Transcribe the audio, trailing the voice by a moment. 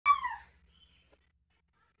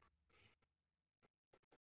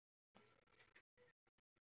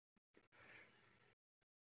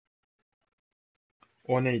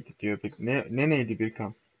O neydi diyor. Neydi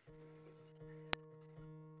Birkan?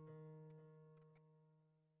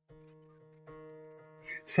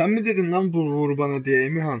 Sen mi dedin lan vur bana diye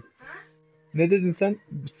Emirhan? Ha? Ne dedin sen?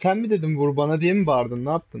 Sen mi dedin vur bana diye mi bağırdın? Ne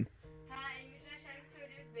yaptın? Ha, Emircan şarkı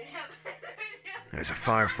söylüyor, beraber söylüyor. There's a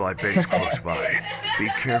Firefly base close by. Be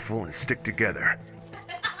careful and stick together.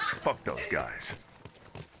 Fuck those guys.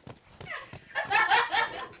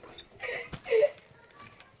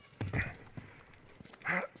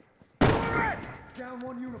 Down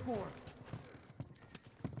one uniform.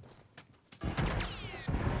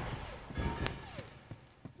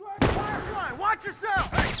 Firefly, watch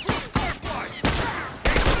yourself! Hey, Firefly!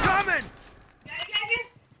 He's coming!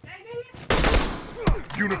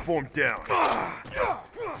 Gel. Uniform down.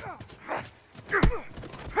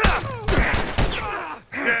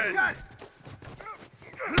 Dead.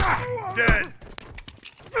 Dead.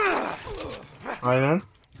 Aynen.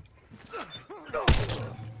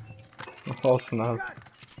 Olsun abi.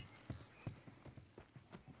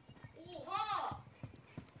 Oha!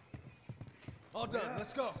 All done,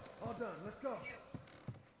 let's go. All done, let's go.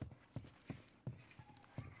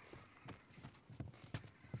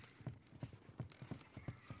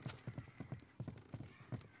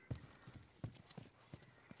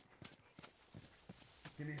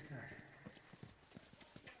 Give me a sec.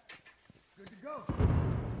 Good to go.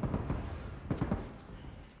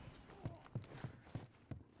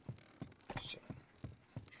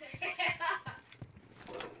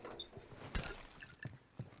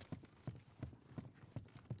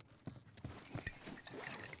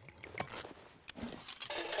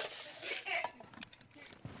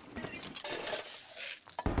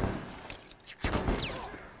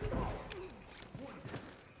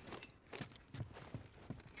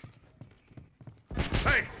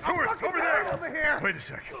 Hey, over there! Over here! Wait a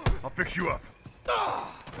sec. I'll fix you up.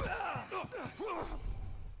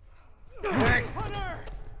 Thanks.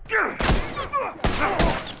 Hunter!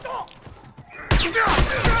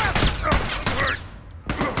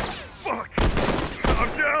 Fuck!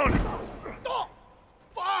 I'm down!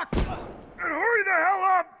 Fuck! And hurry the hell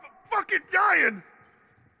up! I'm fucking dying!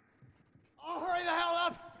 I'll hurry the hell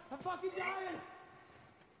up! I'm fucking dying!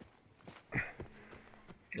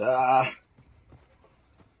 Ah,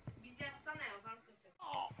 Biz yazsana ya kankası.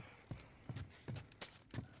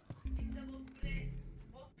 Biz de bot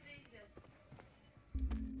play izleriz.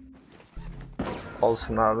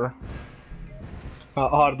 olsun abi. Ha,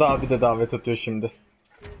 Arda abi de davet atıyor şimdi.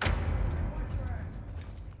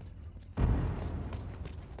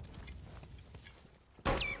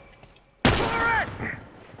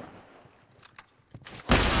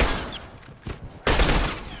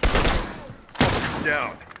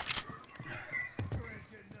 Down.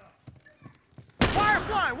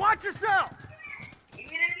 Firefly, watch yourself!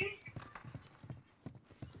 Emir Ali.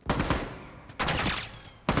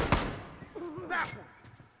 That one!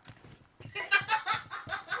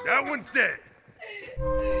 That one's dead.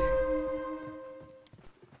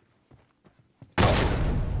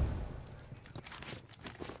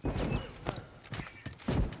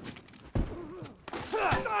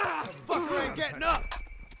 Fucker ain't getting up!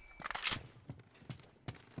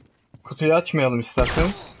 Kutuyu açmayalım istersen.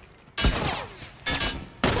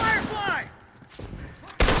 Firefly!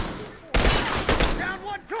 Down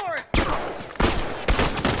one turret!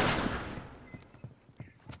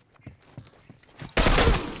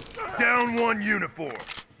 Down one uniform.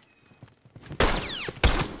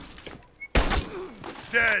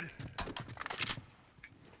 Dead.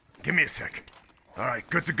 Give me a sec. All right,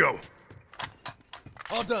 good to go.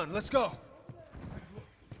 All done, let's go.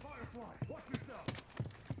 Firefly, watch yourself.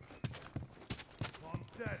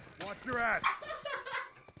 Bomb's dead. Watch your ass.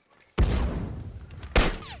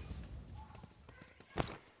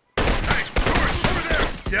 Hey, turret over there.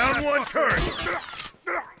 Down one turret.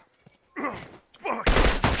 Fuck.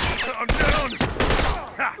 I'm down.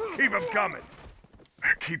 Ha, keep him coming.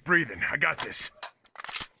 Keep breathing. I got this.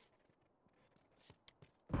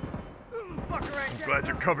 Fucker ain't I'm getting glad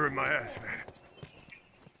you're covering my ass, man.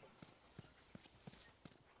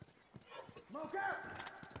 Smoke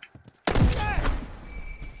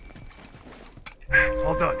out!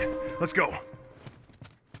 All done. Let's go.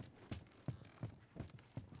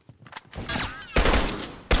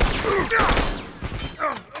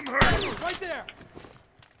 I'm hurt. Right there!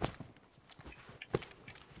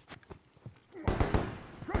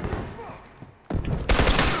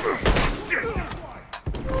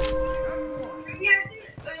 Gelsin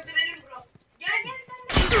öldürelim bro. Gel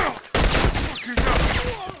sen de.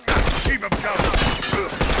 Keep him coming.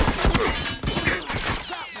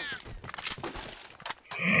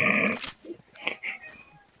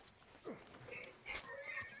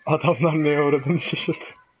 Adamlar neye uğradığını şaşırdı.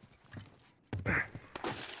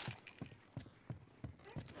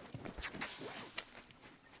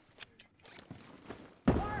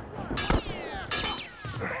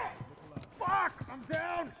 Fuck! I'm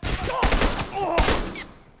down!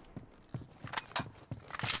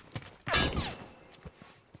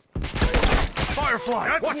 Firefly,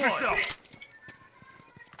 That's watch one. yourself!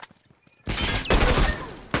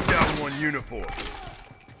 Down one uniform.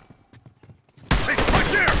 Hey, right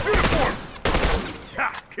there! Uniform! Ha!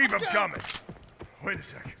 Keep him coming! Wait a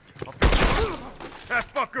second. That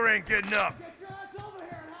fucker ain't getting up! Get your ass over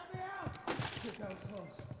here and help me out! Shit, that was close.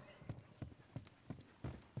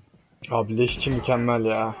 Abi leşçi mükemmel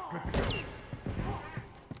ya.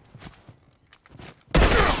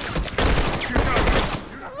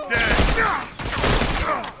 Dead!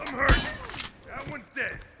 I'm hurt! That one's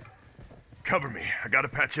dead. Cover me. I gotta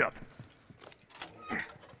patch up.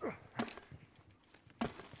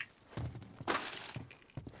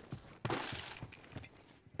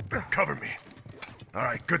 Cover me. All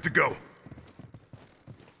right, good to go.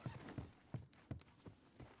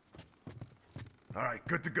 All right,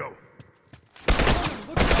 good to go.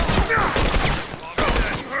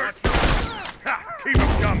 Ha! Keep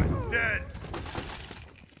him coming. Dead.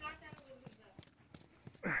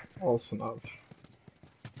 Olsun abi.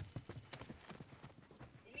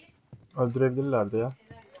 Öldürebilirlerdi ya.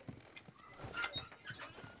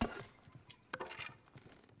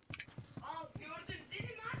 Al gördüm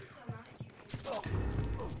dedim abi sana.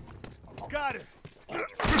 Got it.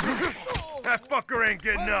 That fucker ain't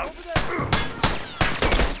getting up.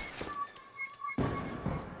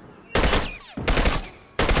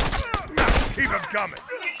 Keep him coming.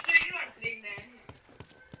 Söyleyeyim artık elinden.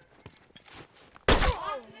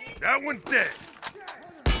 That one's dead.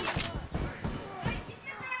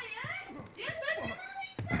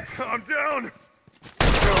 I'm down.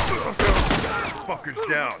 Fucker's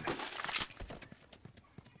down.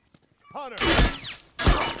 Hunter!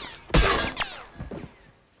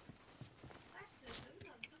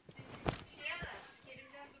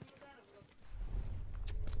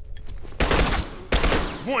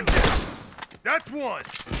 One down. That's one.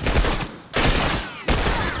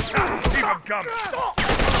 Keep him coming.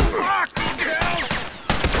 Fuck!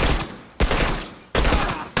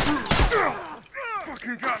 Down.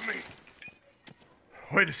 Fucking got me.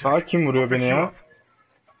 Wait a second. Daha kim vuruyor beni ya?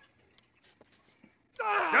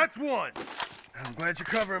 That's one. I'm glad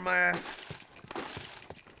you're covering my ass.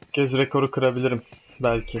 Kez rekoru kırabilirim.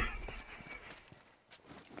 Belki.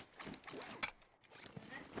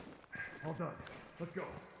 All done. Let's go.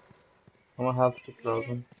 Ama health kit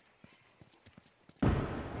lazım.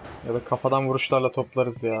 Ya da kafadan vuruşlarla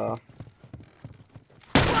toplarız ya.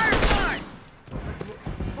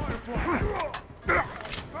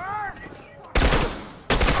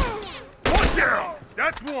 One down.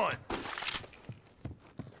 That's one.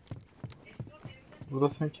 Burada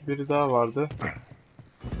sanki biri daha vardı.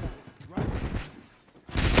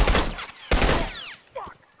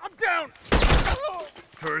 I'm down!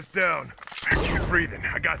 Turret's down. Keep breathing.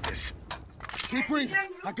 I got this. Keep breathing.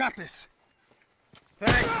 I got this.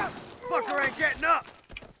 Thanks. Fucker ain't getting up.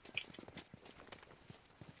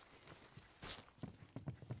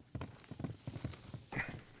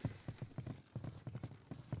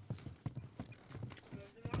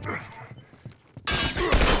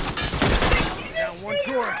 Down one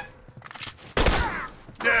turret.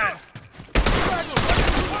 Dead.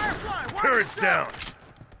 Turret's down.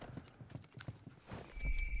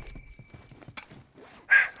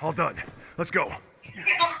 All done. Let's go.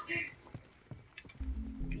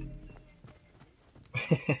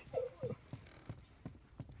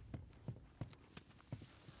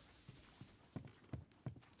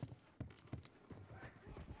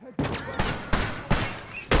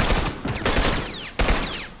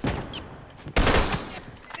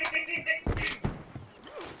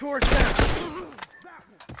 Turret down.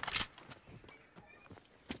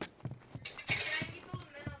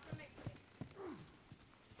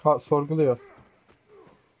 Sorguluyor.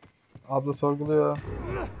 Abla sorguluyor.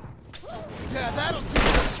 Yeah, that'll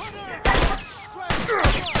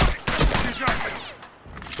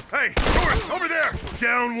Hey, North, over there!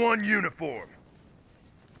 Down one uniform.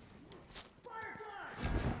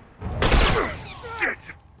 Shit.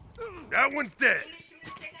 That one's dead.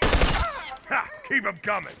 Ha! Keep him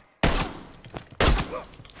coming.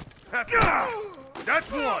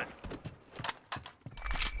 That's one.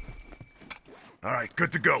 All right,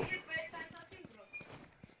 good to go.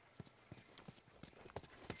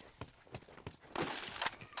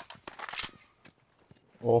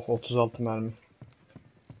 Oh 36 mermi.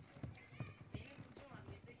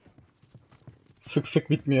 Sık sık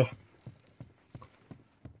bitmiyor.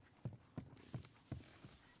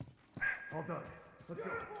 All done. Let's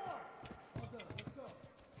go.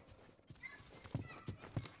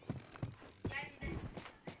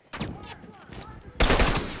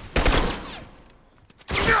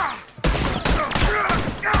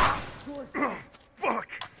 Fuck!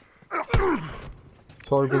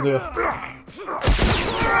 Sorguluyor.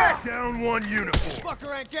 Down one uniform.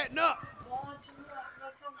 Fucker ain't getting up.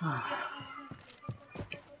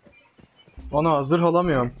 Ona zırh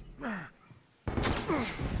alamıyorum.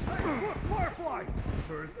 Firefly!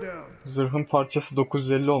 First down. Zırhın parçası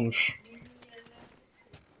 950 olmuş.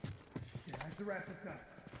 That's the rest of the time.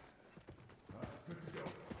 Good to go.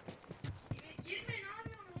 Girme ne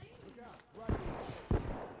yapıyorsun lan?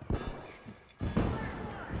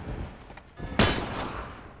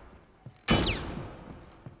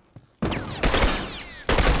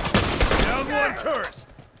 Down one tourist.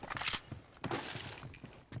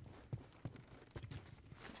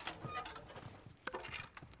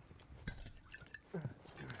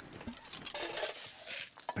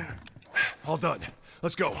 All done.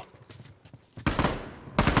 Let's go.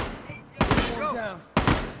 Go down.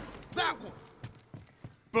 That one.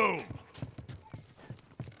 Boom.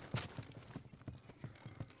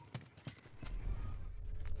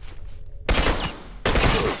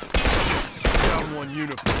 Down one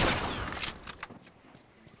uniform.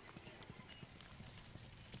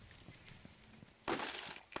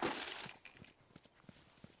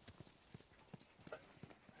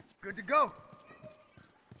 Good to go.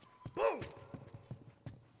 Boom.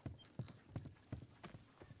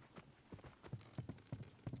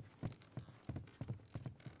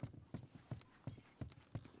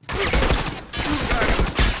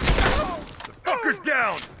 The fucker's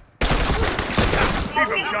down. Keep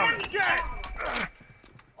him coming.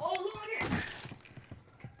 Oldu mu ne?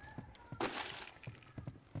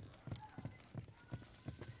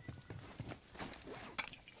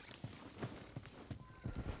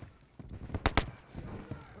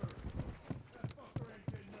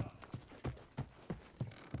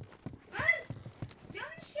 Lan!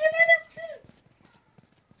 Yanlış şeyler yaptın.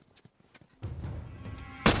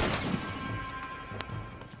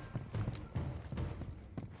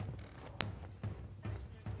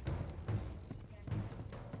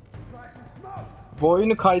 Bu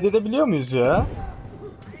oyunu kaydedebiliyor muyuz ya?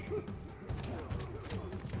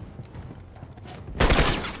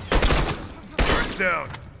 First down.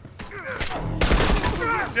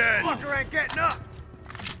 Dead. Fucker ain't getting up.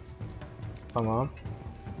 Tamam.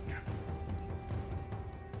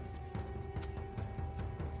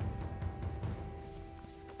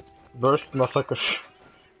 Burst Massacre.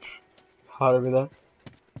 Harbiden.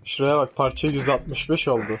 Şuraya bak, parça 165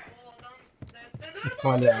 oldu. O adam dörtte dört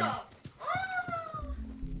İhmal oldu. yani. Aa!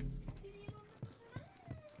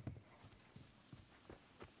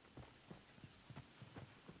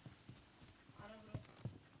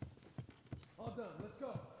 All done. Let's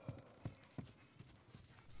go.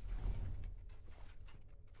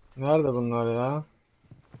 Nerede bunlar ya?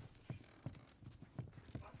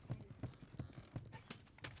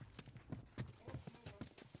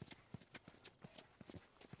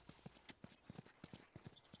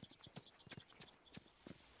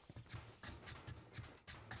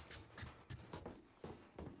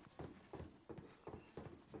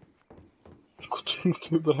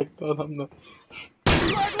 Kutuyu bıraktı adamlar.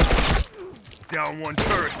 Down one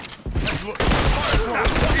turret. Look.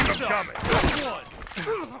 Keep him coming.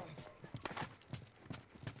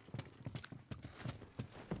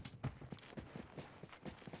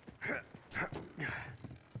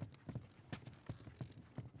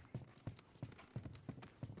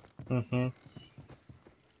 Hı hı.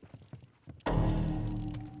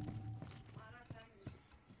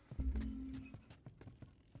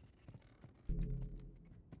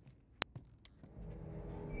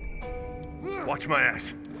 Watch my ass.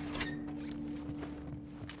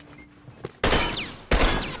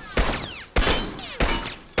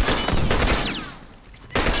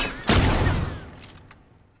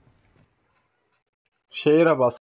 Şehire bas.